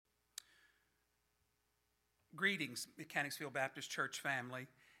Greetings, Mechanicsville Baptist Church family.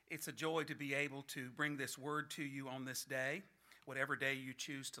 It's a joy to be able to bring this word to you on this day, whatever day you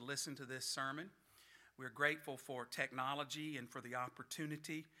choose to listen to this sermon. We're grateful for technology and for the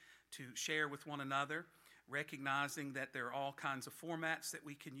opportunity to share with one another, recognizing that there are all kinds of formats that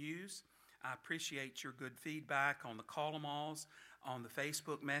we can use. I appreciate your good feedback on the call-em-alls, on the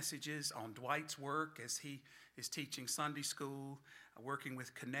Facebook messages, on Dwight's work as he is teaching Sunday school, working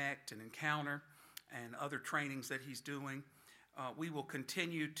with Connect and Encounter, and other trainings that he's doing. We will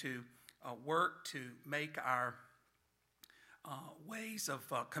continue to work to make our ways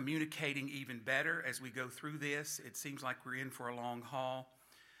of communicating even better as we go through this. It seems like we're in for a long haul.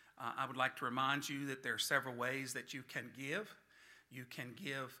 I would like to remind you that there are several ways that you can give. You can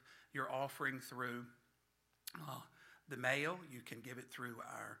give your offering through the mail. You can give it through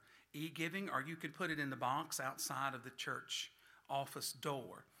our e-giving, or you can put it in the box outside of the church office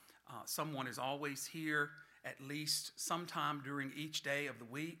door. Someone is always here at least sometime during each day of the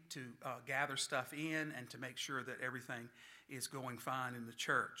week to gather stuff in and to make sure that everything is going fine in the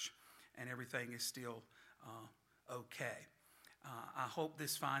church and everything is still okay. I hope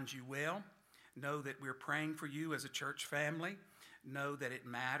this finds you well. Know that we're praying for you as a church family. Know that it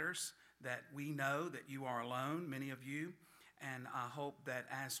matters, that we know that you are alone, many of you, and I hope that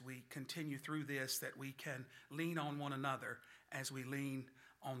as we continue through this, that we can lean on one another as we lean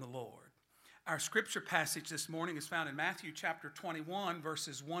on the Lord. Our scripture passage this morning is found in Matthew chapter 21,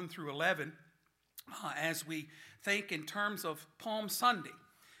 verses 1 through 11. As we think in terms of Palm Sunday,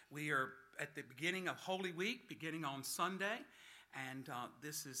 we are at the beginning of Holy Week, beginning on Sunday, and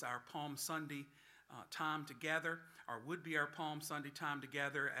this is our Palm Sunday time together, or would be our Palm Sunday time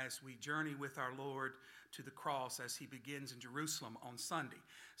together as we journey with our Lord to the cross as he begins in Jerusalem on Sunday.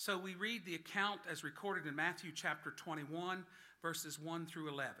 So we read the account as recorded in Matthew chapter 21, verses 1 through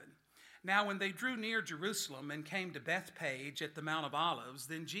 11. Now when they drew near Jerusalem and came to Bethphage at the Mount of Olives,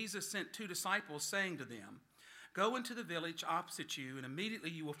 then Jesus sent 2 disciples, saying to them, "Go into the village opposite you, and immediately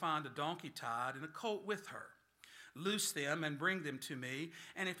you will find a donkey tied and a colt with her. Loose them and bring them to me,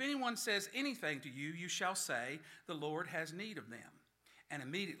 and if anyone says anything to you, you shall say, 'The Lord has need of them,' and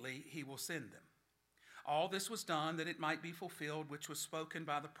immediately he will send them." All this was done that it might be fulfilled which was spoken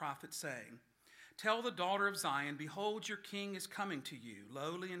by the prophet, saying, "Tell the daughter of Zion, behold, your king is coming to you,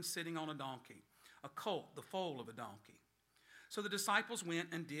 lowly and sitting on a donkey, a colt, the foal of a donkey." So the disciples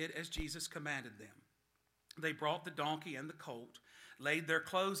went and did as Jesus commanded them. They brought the donkey and the colt, laid their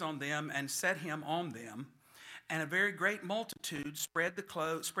clothes on them, and set him on them. And a very great multitude spread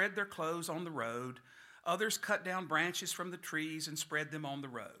their clothes on the road. Others cut down branches from the trees and spread them on the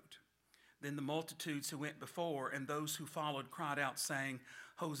road. Then the multitudes who went before and those who followed cried out, saying,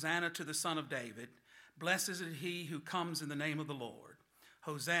 "Hosanna to the Son of David. Blessed is he who comes in the name of the Lord.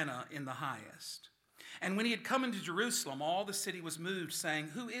 Hosanna in the highest." And when he had come into Jerusalem, all the city was moved, saying,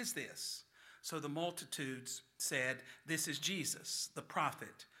 "Who is this?" So the multitudes said, "This is Jesus, the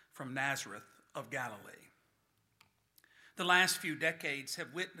prophet from Nazareth of Galilee." The last few decades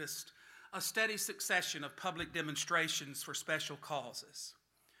have witnessed a steady succession of public demonstrations for special causes.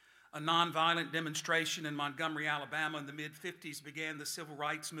 A nonviolent demonstration in Montgomery, Alabama in the mid-50s began the civil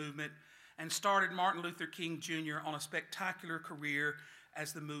rights movement and started Martin Luther King Jr. on a spectacular career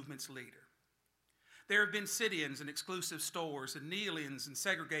as the movement's leader. There have been sit-ins and exclusive stores and kneel-ins and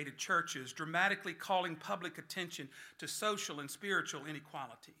segregated churches, dramatically calling public attention to social and spiritual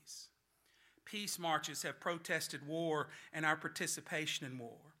inequalities. Peace marches have protested war and our participation in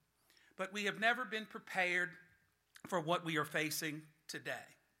war. But we have never been prepared for what we are facing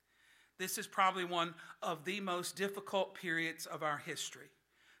today. This is probably one of the most difficult periods of our history,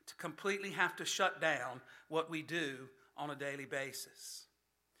 to completely have to shut down what we do on a daily basis.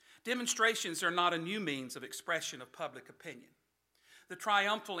 Demonstrations are not a new means of expression of public opinion. The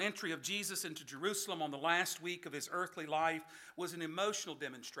triumphal entry of Jesus into Jerusalem on the last week of his earthly life was an emotional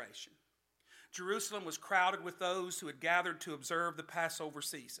demonstration. Jerusalem was crowded with those who had gathered to observe the Passover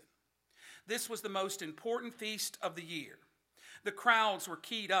season. This was the most important feast of the year. The crowds were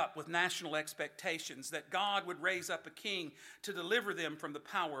keyed up with national expectations that God would raise up a king to deliver them from the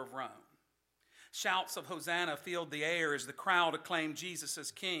power of Rome. Shouts of Hosanna filled the air as the crowd acclaimed Jesus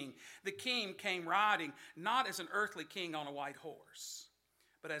as king. The king came riding not as an earthly king on a white horse,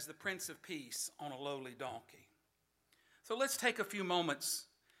 but as the Prince of Peace on a lowly donkey. So let's take a few moments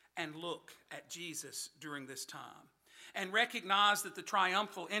and look at Jesus during this time and recognize that the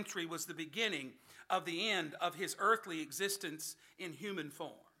triumphal entry was the beginning of the end of his earthly existence in human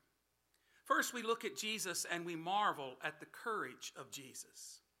form. First, we look at Jesus and we marvel at the courage of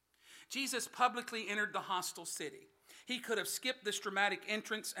Jesus. Jesus publicly entered the hostile city. He could have skipped this dramatic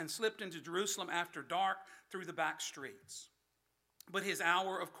entrance and slipped into Jerusalem after dark through the back streets. But his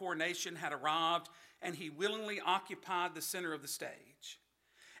hour of coronation had arrived, and he willingly occupied the center of the stage.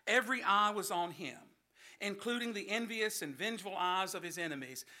 Every eye was on him, including the envious and vengeful eyes of his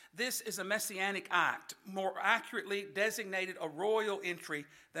enemies. This is a messianic act, more accurately designated a royal entry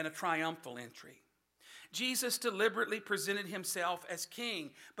than a triumphal entry. Jesus deliberately presented himself as king,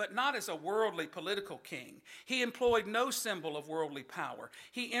 but not as a worldly political king. He employed no symbol of worldly power.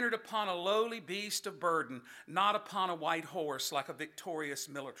 He entered upon a lowly beast of burden, not upon a white horse like a victorious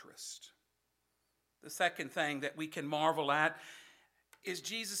militarist. The second thing that we can marvel at is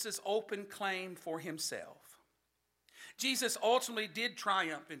Jesus' open claim for himself. Jesus ultimately did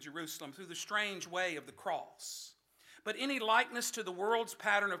triumph in Jerusalem through the strange way of the cross, but any likeness to the world's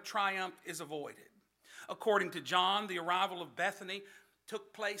pattern of triumph is avoided. According to John, the arrival of Bethany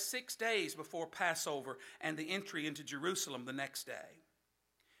took place 6 days before Passover and the entry into Jerusalem the next day.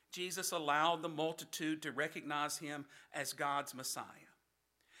 Jesus allowed the multitude to recognize him as God's Messiah.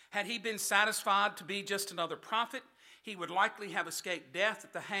 Had he been satisfied to be just another prophet, he would likely have escaped death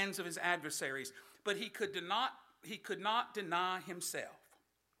at the hands of his adversaries, but he could not deny himself.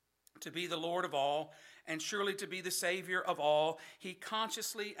 To be the Lord of all, and surely to be the Savior of all, he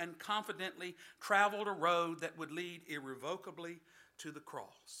consciously and confidently traveled a road that would lead irrevocably to the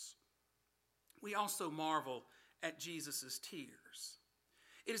cross. We also marvel at Jesus' tears.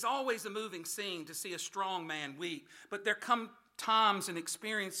 It is always a moving scene to see a strong man weep, but there come times and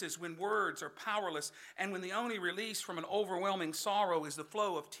experiences when words are powerless and when the only release from an overwhelming sorrow is the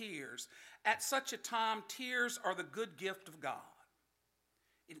flow of tears. At such a time, tears are the good gift of God.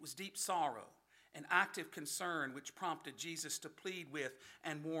 It was deep sorrow and active concern which prompted Jesus to plead with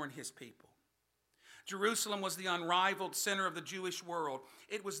and warn his people. Jerusalem was the unrivaled center of the Jewish world.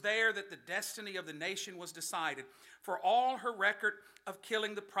 It was there that the destiny of the nation was decided. For all her record of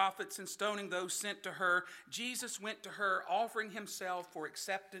killing the prophets and stoning those sent to her, Jesus went to her offering himself for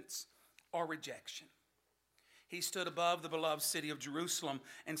acceptance or rejection. He stood above the beloved city of Jerusalem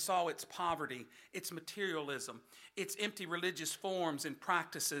and saw its poverty, its materialism, its empty religious forms and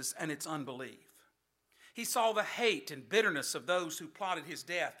practices, and its unbelief. He saw the hate and bitterness of those who plotted his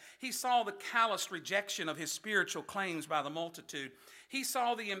death. He saw the callous rejection of his spiritual claims by the multitude. He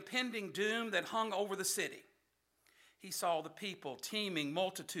saw the impending doom that hung over the city. He saw the people, teeming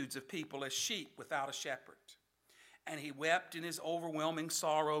multitudes of people, as sheep without a shepherd. And he wept in his overwhelming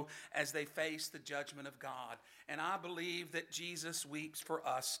sorrow as they faced the judgment of God. And I believe that Jesus weeps for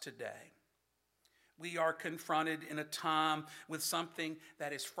us today. We are confronted in a time with something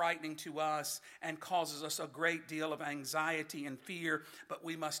that is frightening to us and causes us a great deal of anxiety and fear, but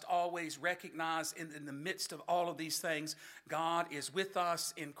we must always recognize in the midst of all of these things, God is with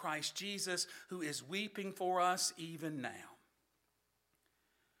us in Christ Jesus, who is weeping for us even now.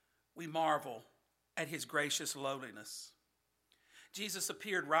 We marvel at his gracious lowliness. Jesus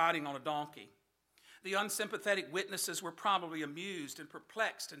appeared riding on a donkey. The unsympathetic witnesses were probably amused and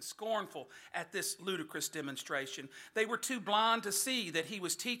perplexed and scornful at this ludicrous demonstration. They were too blind to see that he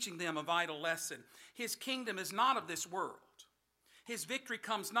was teaching them a vital lesson. His kingdom is not of this world. His victory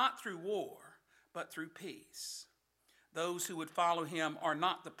comes not through war, but through peace. Those who would follow him are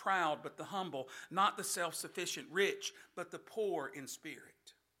not the proud, but the humble, not the self-sufficient rich, but the poor in spirit.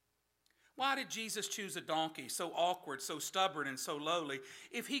 Why did Jesus choose a donkey, so awkward, so stubborn, and so lowly?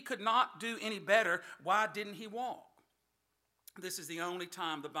 If he could not do any better, why didn't he walk? This is the only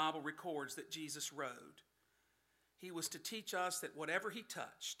time the Bible records that Jesus rode. He was to teach us that whatever he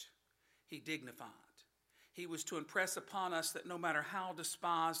touched, he dignified. He was to impress upon us that no matter how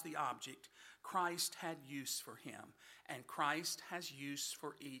despised the object, Christ had use for him, and Christ has use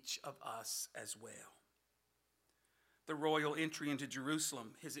for each of us as well. The royal entry into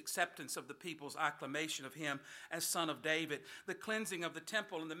Jerusalem, his acceptance of the people's acclamation of him as Son of David, the cleansing of the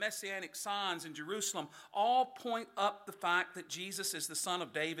temple, and the messianic signs in Jerusalem all point up the fact that Jesus is the Son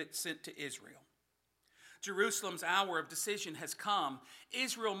of David sent to Israel. Jerusalem's hour of decision has come.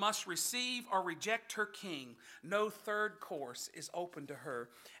 Israel must receive or reject her king. No third course is open to her,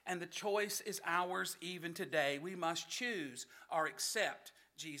 and the choice is ours even today. We must choose or accept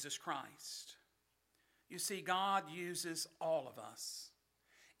Jesus Christ. You see, God uses all of us.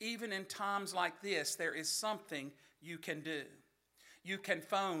 Even in times like this, there is something you can do. You can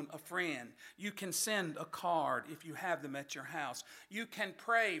phone a friend. You can send a card if you have them at your house. You can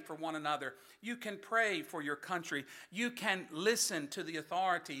pray for one another. You can pray for your country. You can listen to the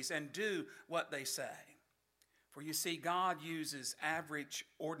authorities and do what they say. For you see, God uses average,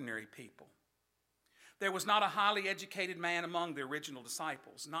 ordinary people. There was not a highly educated man among the original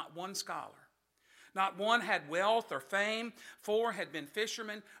disciples, not one scholar. Not one had wealth or fame. 4 had been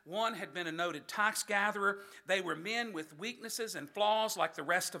fishermen. 1 had been a noted tax gatherer. They were men with weaknesses and flaws like the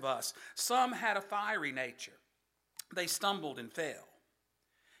rest of us. Some had a fiery nature. They stumbled and fell.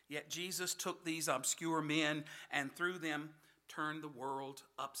 Yet Jesus took these obscure men and through them turned the world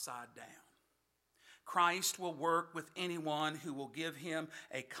upside down. Christ will work with anyone who will give him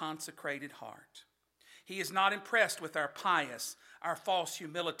a consecrated heart. He is not impressed with our pious, our false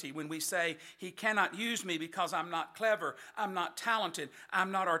humility when we say, he cannot use me because I'm not clever, I'm not talented,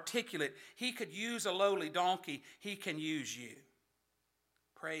 I'm not articulate. He could use a lowly donkey. He can use you.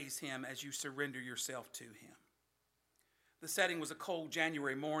 Praise him as you surrender yourself to him. The setting was a cold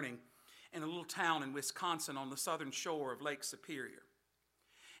January morning in a little town in Wisconsin on the southern shore of Lake Superior.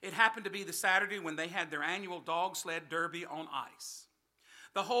 It happened to be the Saturday when they had their annual dog sled derby on ice.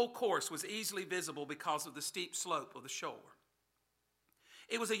 The whole course was easily visible because of the steep slope of the shore.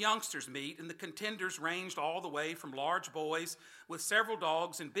 It was a youngsters' meet, and the contenders ranged all the way from large boys with several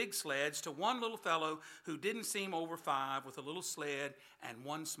dogs and big sleds to one little fellow who didn't seem over 5 with a little sled and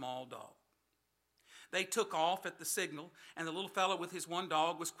 1 small dog. They took off at the signal, and the little fellow with his 1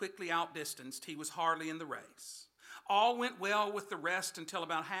 dog was quickly outdistanced. He was hardly in the race. All went well with the rest until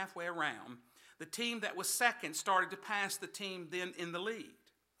about halfway around. The team that was second started to pass the team then in the lead.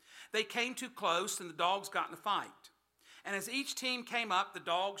 They came too close, and the dogs got in a fight. And as each team came up, the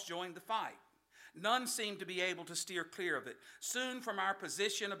dogs joined the fight. None seemed to be able to steer clear of it. Soon from our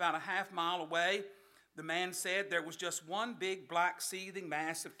position about a half-mile away, the man said there was just one big black seething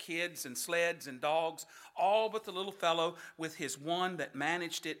mass of kids and sleds and dogs, all but the little fellow with his 1 that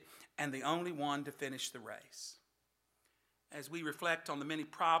managed it and the only one to finish the race. As we reflect on the many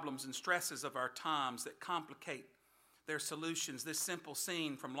problems and stresses of our times that complicate their solutions, this simple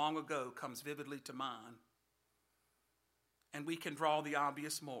scene from long ago comes vividly to mind. And we can draw the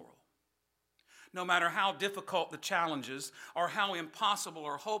obvious moral. No matter how difficult the challenges or how impossible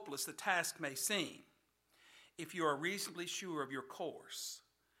or hopeless the task may seem, if you are reasonably sure of your course,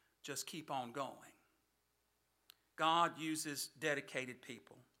 just keep on going. God uses dedicated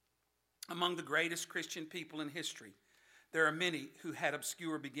people. Among the greatest Christian people in history, there are many who had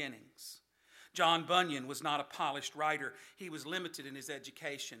obscure beginnings. John Bunyan was not a polished writer. He was limited in his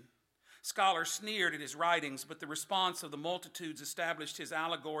education. Scholars sneered at his writings, but the response of the multitudes established his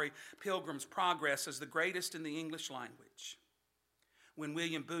allegory, Pilgrim's Progress, as the greatest in the English language. When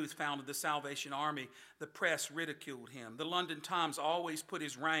William Booth founded the Salvation Army, the press ridiculed him. The London Times always put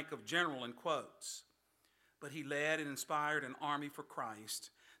his rank of general in quotes. But he led and inspired an army for Christ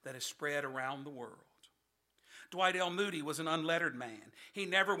that has spread around the world. Dwight L. Moody was an unlettered man. He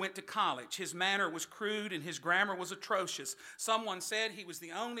never went to college. His manner was crude and his grammar was atrocious. Someone said he was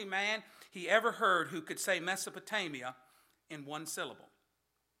the only man he ever heard who could say Mesopotamia in 1 syllable.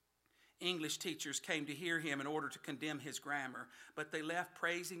 English teachers came to hear him in order to condemn his grammar, but they left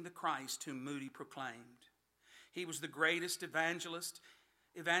praising the Christ whom Moody proclaimed. He was the greatest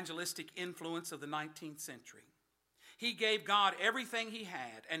evangelistic influence of the 19th century. He gave God everything he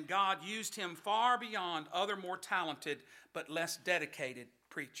had, and God used him far beyond other more talented but less dedicated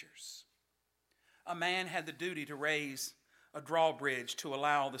preachers. A man had the duty to raise a drawbridge to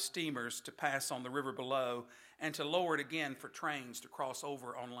allow the steamers to pass on the river below and to lower it again for trains to cross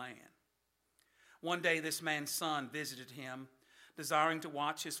over on land. One day this man's son visited him, desiring to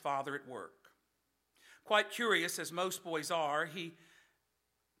watch his father at work. Quite curious, as most boys are, he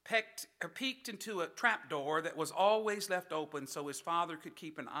peeked into a trapdoor that was always left open so his father could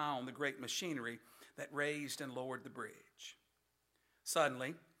keep an eye on the great machinery that raised and lowered the bridge.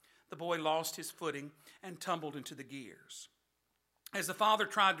 Suddenly, the boy lost his footing and tumbled into the gears. As the father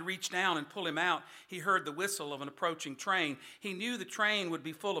tried to reach down and pull him out, he heard the whistle of an approaching train. He knew the train would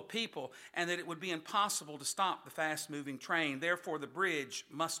be full of people and that it would be impossible to stop the fast-moving train. Therefore, the bridge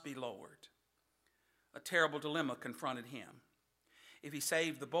must be lowered. A terrible dilemma confronted him. If he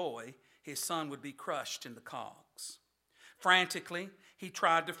saved the boy, his son would be crushed in the cogs. Frantically, he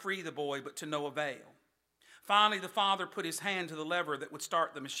tried to free the boy, but to no avail. Finally, the father put his hand to the lever that would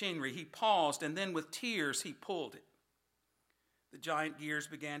start the machinery. He paused, and then with tears, he pulled it. The giant gears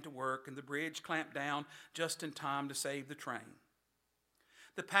began to work, and the bridge clamped down just in time to save the train.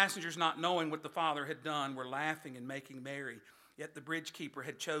 The passengers, not knowing what the father had done, were laughing and making merry, yet the bridge keeper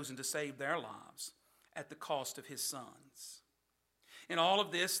had chosen to save their lives at the cost of his sons. In all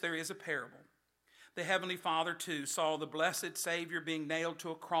of this, there is a parable. The Heavenly Father, too, saw the blessed Savior being nailed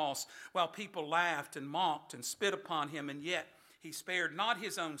to a cross while people laughed and mocked and spit upon him, and yet he spared not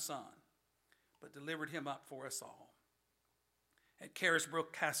his own son, but delivered him up for us all. At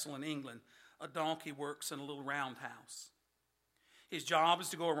Carisbrooke Castle in England, a donkey works in a little roundhouse. His job is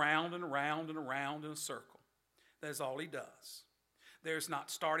to go around and around and around in a circle. That is all he does. There's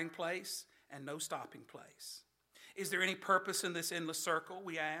not starting place and no stopping place. Is there any purpose in this endless circle,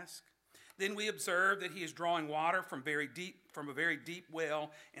 we ask? Then we observe that he is drawing water from a very deep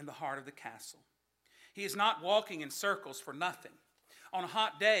well in the heart of the castle. He is not walking in circles for nothing. On a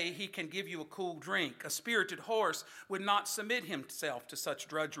hot day, he can give you a cool drink. A spirited horse would not submit himself to such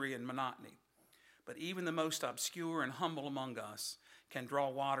drudgery and monotony. But even the most obscure and humble among us can draw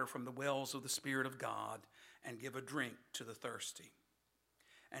water from the wells of the Spirit of God and give a drink to the thirsty.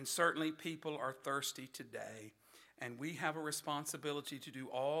 And certainly people are thirsty today, and we have a responsibility to do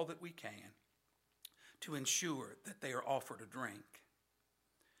all that we can to ensure that they are offered a drink.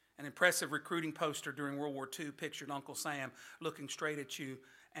 An impressive recruiting poster during World War II pictured Uncle Sam looking straight at you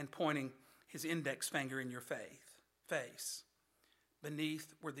and pointing his index finger in your face.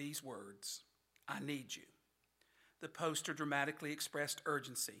 Beneath were these words, "I need you." The poster dramatically expressed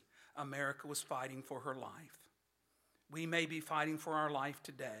urgency. America was fighting for her life. We may be fighting for our life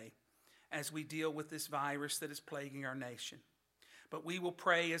today as we deal with this virus that is plaguing our nation. But we will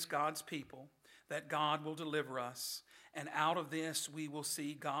pray as God's people that God will deliver us, and out of this we will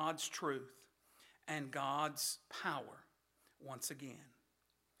see God's truth and God's power once again.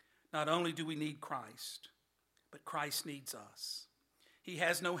 Not only do we need Christ, but Christ needs us. He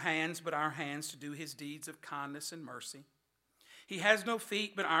has no hands but our hands to do his deeds of kindness and mercy. He has no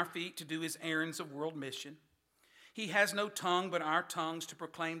feet but our feet to do his errands of world mission. He has no tongue but our tongues to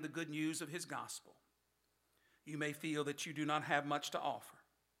proclaim the good news of his gospel. You may feel that you do not have much to offer.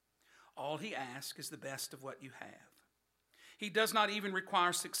 All he asks is the best of what you have. He does not even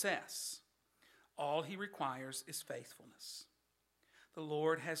require success. All he requires is faithfulness. The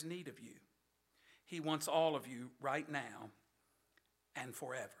Lord has need of you. He wants all of you right now and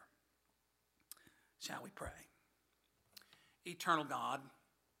forever. Shall we pray? Eternal God,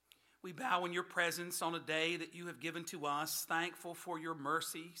 we bow in your presence on a day that you have given to us, thankful for your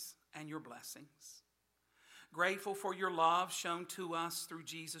mercies and your blessings, grateful for your love shown to us through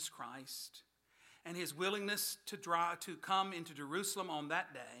Jesus Christ and his willingness to come into Jerusalem on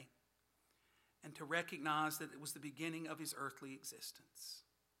that day and to recognize that it was the beginning of his earthly existence.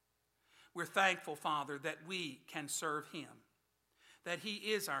 We're thankful, Father, that we can serve him, that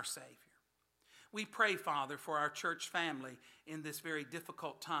he is our Savior. We pray, Father, for our church family in this very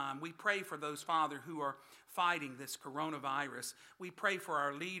difficult time. We pray for those, Father, who are fighting this coronavirus. We pray for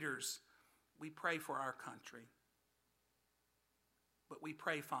our leaders. We pray for our country. But we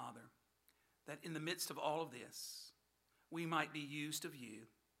pray, Father, that in the midst of all of this, we might be used of you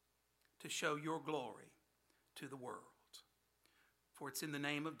to show your glory to the world. For it's in the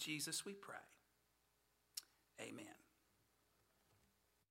name of Jesus we pray. Amen.